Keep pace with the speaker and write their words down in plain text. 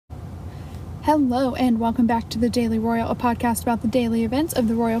Hello and welcome back to the Daily Royal, a podcast about the daily events of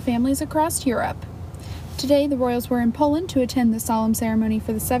the royal families across Europe. Today, the royals were in Poland to attend the solemn ceremony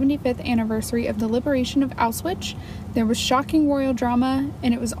for the 75th anniversary of the Liberation of Auschwitz. There was shocking royal drama,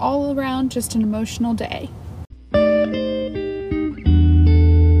 and it was all around just an emotional day.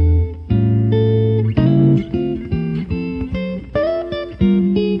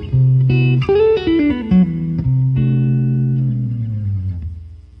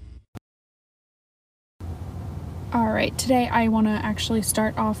 Alright, today I want to actually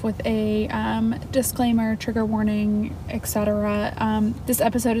start off with a disclaimer, trigger warning, etc. This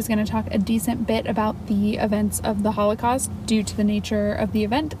episode is going to talk a decent bit about the events of the Holocaust due to the nature of the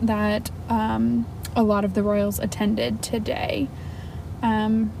event that a lot of the royals attended today.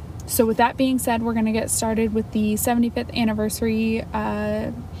 So with that being said, we're going to get started with the 75th anniversary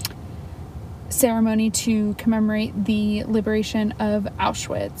ceremony to commemorate the liberation of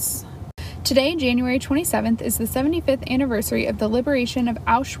Auschwitz. Today, January 27th, is the 75th anniversary of the liberation of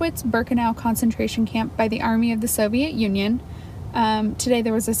Auschwitz-Birkenau concentration camp by the Army of the Soviet Union. Today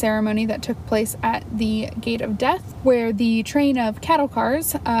there was a ceremony that took place at the Gate of Death, where the train of cattle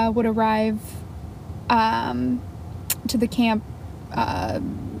cars would arrive to the camp,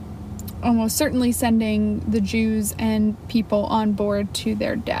 almost certainly sending the Jews and people on board to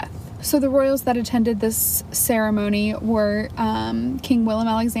their death. So the royals that attended this ceremony were King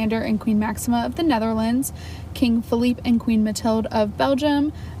Willem-Alexander and Queen Maxima of the Netherlands, King Philippe and Queen Mathilde of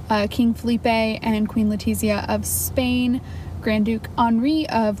Belgium, King Felipe and Queen Letizia of Spain, Grand Duke Henri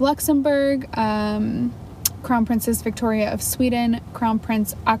of Luxembourg, Crown Princess Victoria of Sweden, Crown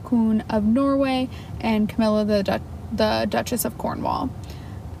Prince Haakon of Norway, and Camilla the Duchess of Cornwall.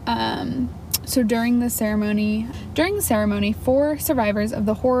 So during the ceremony, 4 survivors of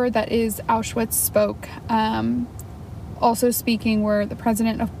the horror that is Auschwitz spoke. Also speaking were the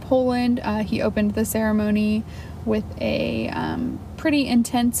President of Poland. He opened the ceremony with a pretty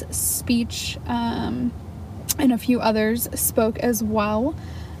intense speech, and a few others spoke as well.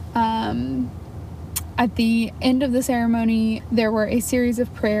 At the end of the ceremony, there were a series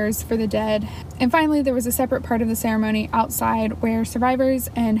of prayers for the dead. And finally, there was a separate part of the ceremony outside where survivors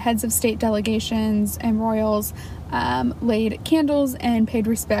and heads of state delegations and royals laid candles and paid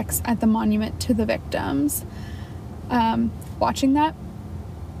respects at the monument to the victims. Watching that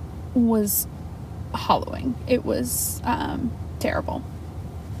was hollowing. It was terrible.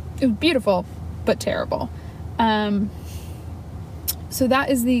 It was beautiful, but terrible. So that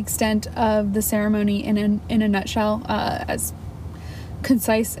is the extent of the ceremony in a nutshell, as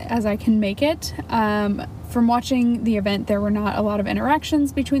concise as I can make it. From watching the event, there were not a lot of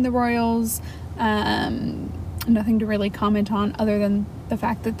interactions between the royals. Nothing to really comment on other than the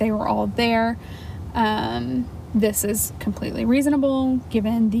fact that they were all there. This is completely reasonable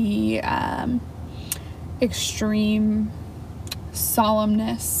given the extreme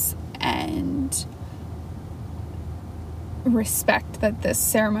solemnness and respect that this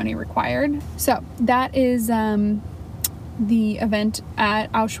ceremony required. So that is the event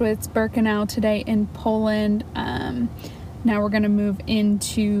at Auschwitz-Birkenau today in Poland. Now we're going to move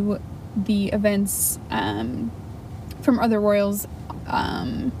into the events from other royals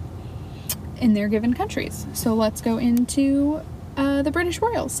in their given countries. So let's go into the British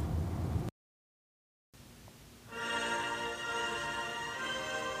royals.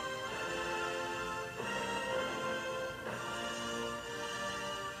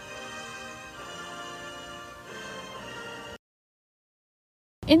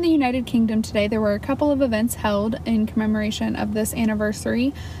 In the United Kingdom today, there were a couple of events held in commemoration of this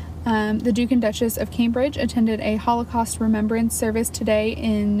anniversary. The Duke and Duchess of Cambridge attended a Holocaust remembrance service today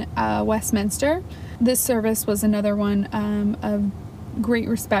in Westminster. This service was another one of great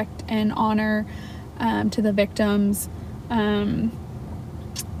respect and honor to the victims.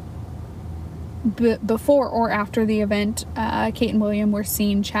 Before or after the event, Kate and William were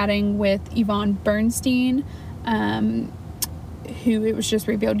seen chatting with Yvonne Bernstein, who it was just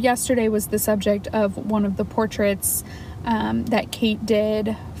revealed yesterday was the subject of one of the portraits that Kate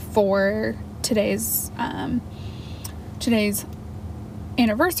did for today's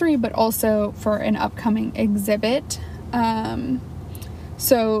anniversary, but also for an upcoming exhibit.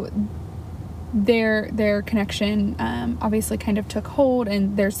 So their connection obviously kind of took hold,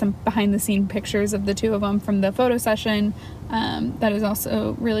 and there's some behind the scene pictures of the two of them from the photo session that is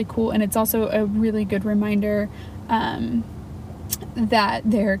also really cool, and it's also a really good reminder that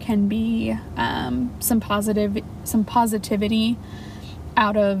there can be some positivity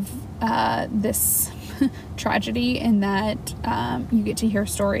out of this tragedy, and that you get to hear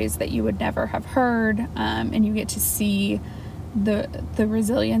stories that you would never have heard, and you get to see the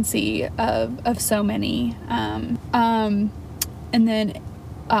resiliency of so many. And then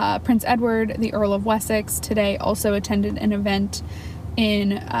Prince Edward, the Earl of Wessex, today also attended an event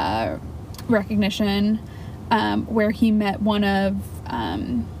in recognition where he met one of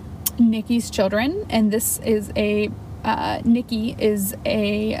Nicky's children, and this is Nicky is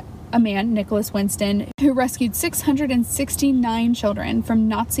a man, Nicholas Winston, who rescued 669 children from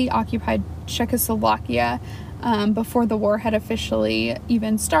Nazi-occupied Czechoslovakia before the war had officially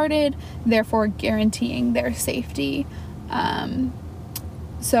even started, therefore guaranteeing their safety.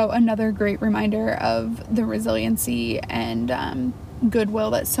 So another great reminder of the resiliency and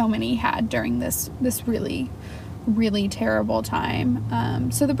goodwill that so many had during this really, really terrible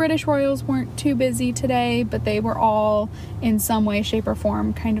time. So the British royals weren't too busy today, but they were all in some way, shape, or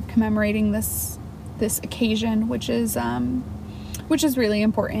form kind of commemorating this occasion, which is really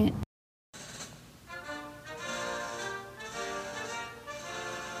important.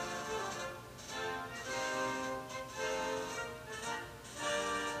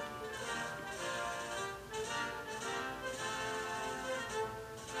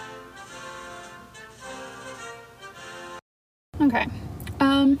 Okay,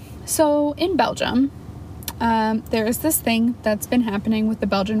 so in Belgium, there is this thing that's been happening with the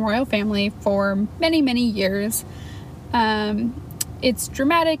Belgian royal family for many, many years. It's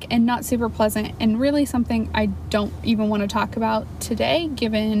dramatic and not super pleasant, and really something I don't even want to talk about today,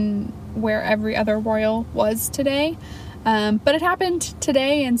 given where every other royal was today. But it happened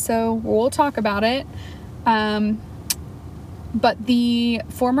today, and so we'll talk about it. But the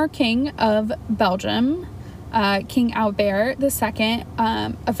former king of Belgium, King Albert II,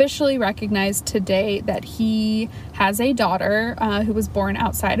 officially recognized today that he has a daughter who was born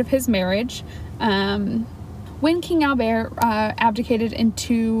outside of his marriage. When King Albert abdicated in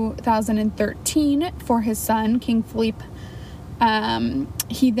 2013 for his son, King Philippe,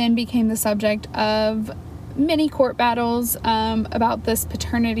 he then became the subject of many court battles about this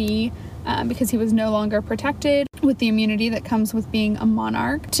paternity because he was no longer protected with the immunity that comes with being a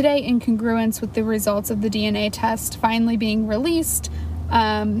monarch. Today, in congruence with the results of the DNA test finally being released,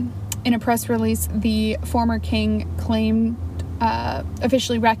 in a press release, the former king claimed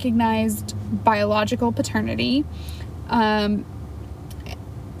officially recognized biological paternity,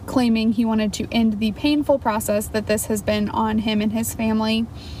 claiming he wanted to end the painful process that this has been on him and his family.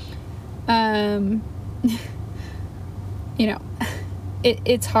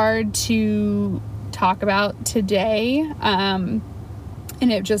 It's hard to talk about today, and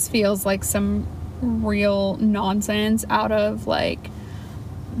it just feels like some real nonsense out of like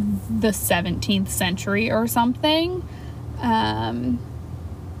the 17th century or something.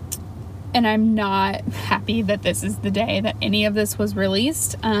 And I'm not happy that this is the day that any of this was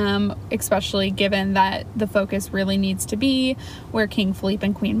released, especially given that the focus really needs to be where King Philippe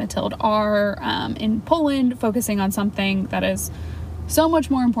and Queen Mathilde are, in Poland, focusing on something that is so much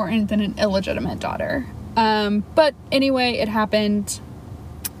more important than an illegitimate daughter. But anyway, it happened.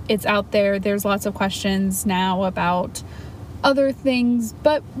 It's out there. There's lots of questions now about other things,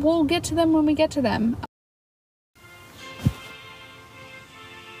 but we'll get to them when we get to them.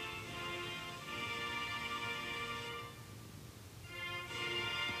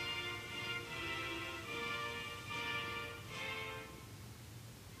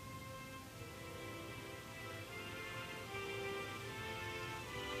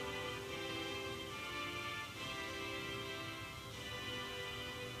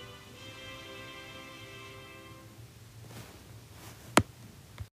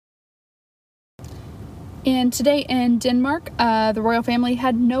 And today in Denmark, the royal family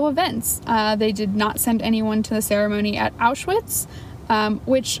had no events. They did not send anyone to the ceremony at Auschwitz,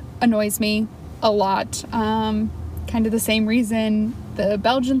 which annoys me a lot. Kind of the same reason the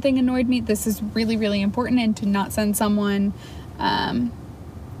Belgian thing annoyed me. This is really, really important, and to not send someone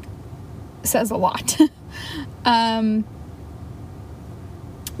says a lot. But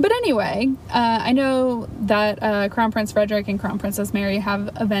anyway, I know that Crown Prince Frederik and Crown Princess Mary have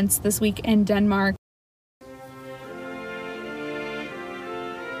events this week in Denmark.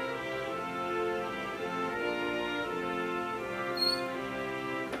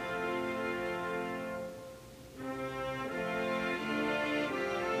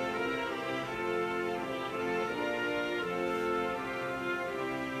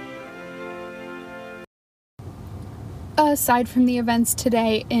 Aside from the events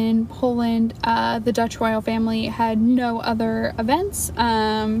today in Poland, the Dutch royal family had no other events.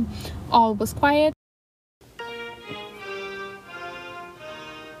 All was quiet.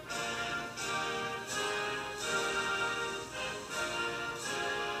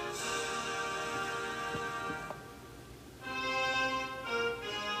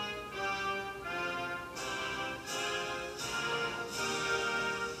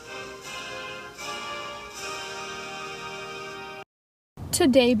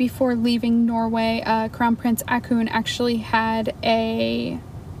 today, before leaving Norway, Crown Prince Haakon actually had a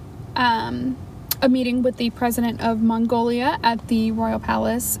meeting with the president of Mongolia at the Royal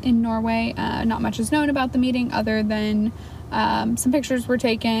Palace in Norway. Not much is known about the meeting other than some pictures were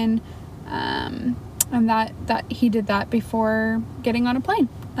taken, and that he did that before getting on a plane.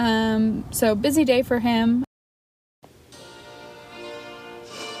 So busy day for him.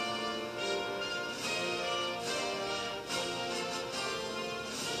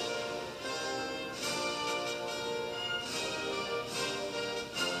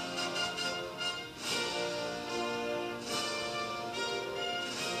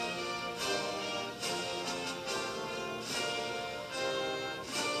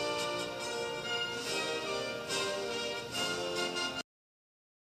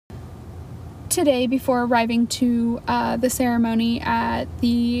 Today, before arriving to the ceremony at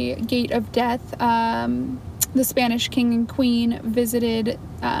the Gate of Death, the Spanish king and queen visited,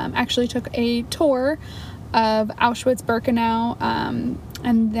 actually took a tour of Auschwitz-Birkenau,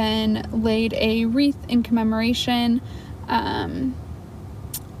 and then laid a wreath in commemoration. And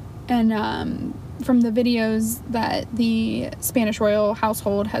from the videos that the Spanish royal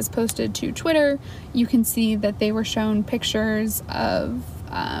household has posted to Twitter, you can see that they were shown pictures of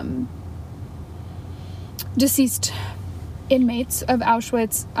deceased inmates of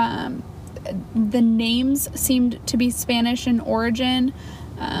Auschwitz. The names seemed to be Spanish in origin,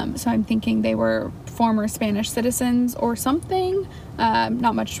 so I'm thinking they were former Spanish citizens or something.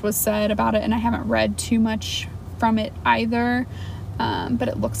 Not much was said about it, and I haven't read too much from it either, but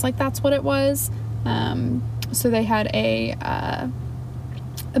it looks like that's what it was. So they had a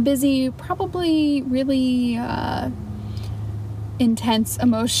busy, probably really intense,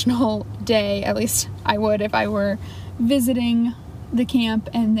 emotional day. At least I would if I were visiting the camp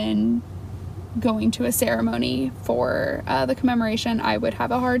and then going to a ceremony for the commemoration. I would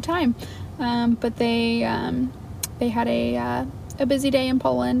have a hard time, but they had a busy day in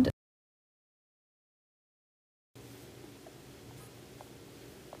Poland.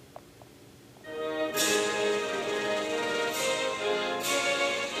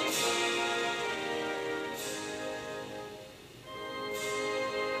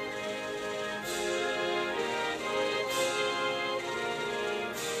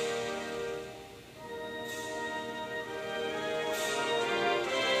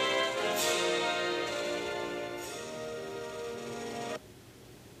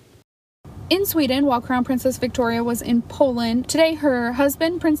 In Sweden, while Crown Princess Victoria was in Poland, today her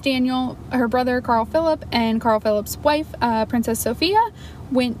husband, Prince Daniel, her brother, Carl Philip, and Carl Philip's wife, Princess Sophia,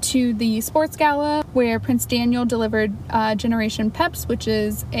 went to the sports gala where Prince Daniel delivered Generation Peps, which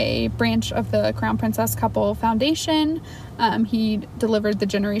is a branch of the Crown Princess Couple Foundation. He delivered the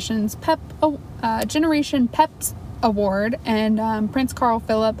Generation Peps Award, and Prince Carl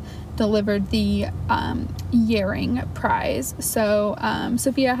Philip delivered the Yaring Prize. So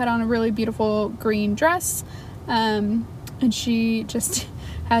Sophia had on a really beautiful green dress, and she just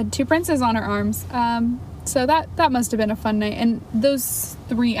had two princes on her arms. So that must have been a fun night. And those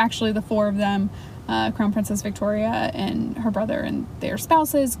three, actually the four of them, Crown Princess Victoria and her brother and their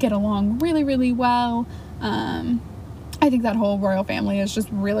spouses, get along really, really well. I think that whole royal family is just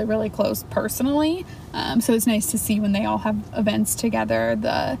really, really close personally. So it's nice to see when they all have events together,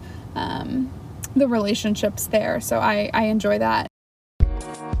 the relationships there. So I enjoy that.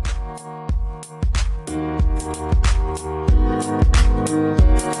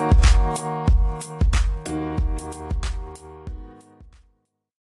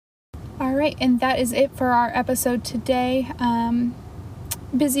 All right, and that is it for our episode today.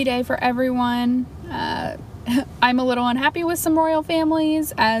 Busy day for everyone. I'm a little unhappy with some royal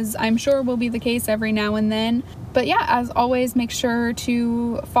families, as I'm sure will be the case every now and then. But yeah, as always, make sure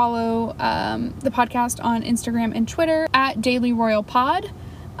to follow the podcast on Instagram and Twitter at DailyRoyalPod,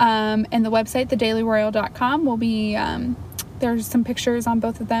 and the website, thedailyroyal.com, will be there's some pictures on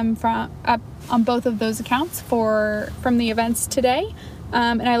both of them on both of those accounts from the events today.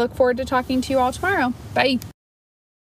 And I look forward to talking to you all tomorrow. Bye.